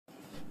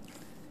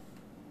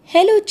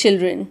Hello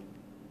children.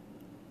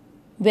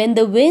 When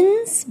the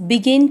winds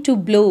begin to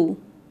blow,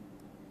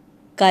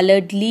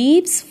 colored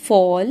leaves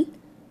fall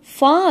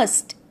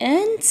fast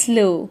and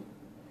slow,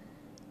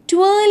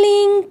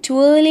 twirling,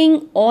 twirling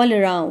all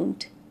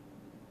around,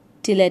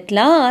 till at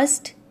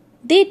last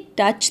they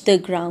touch the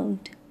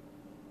ground.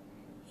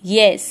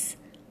 Yes,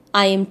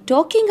 I am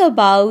talking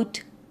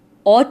about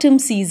autumn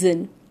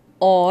season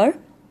or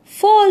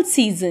fall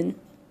season.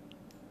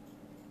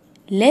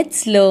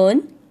 Let's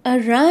learn a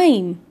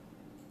rhyme.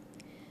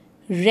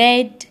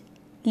 Red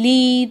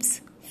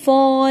leaves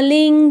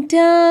falling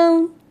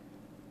down,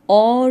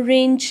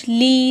 orange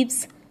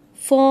leaves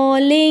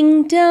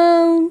falling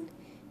down,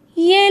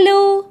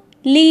 yellow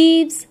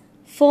leaves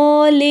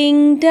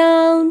falling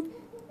down,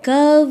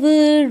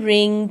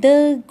 covering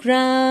the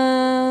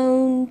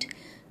ground,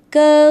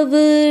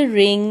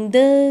 covering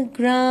the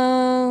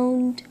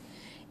ground.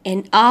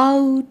 And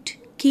out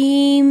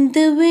came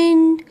the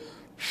wind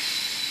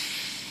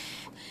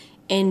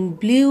and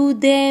blew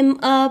them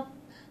up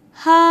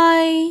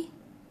high,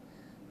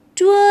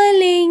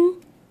 twirling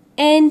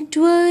and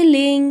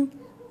twirling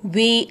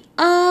way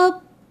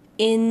up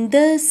in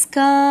the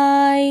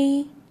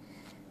sky.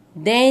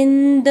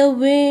 Then the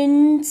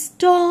wind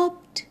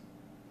stopped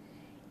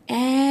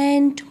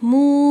and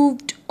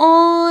moved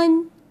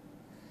on.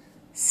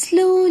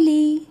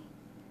 Slowly,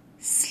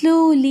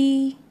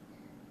 slowly,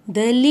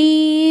 the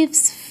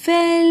leaves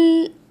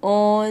fell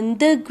on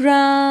the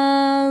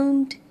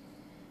ground.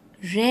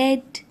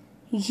 Red,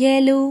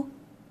 yellow,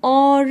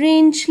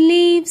 orange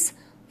leaves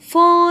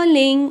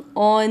falling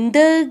on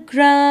the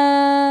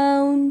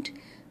ground.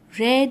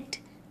 Red,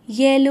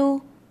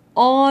 yellow,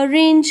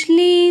 orange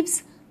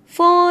leaves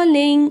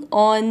falling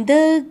on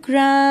the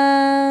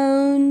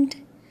ground.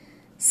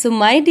 So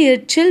my dear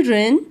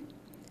children,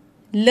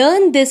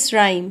 learn this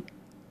rhyme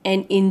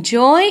and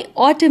enjoy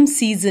autumn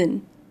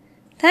season.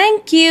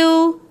 Thank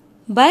you.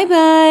 Bye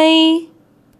bye.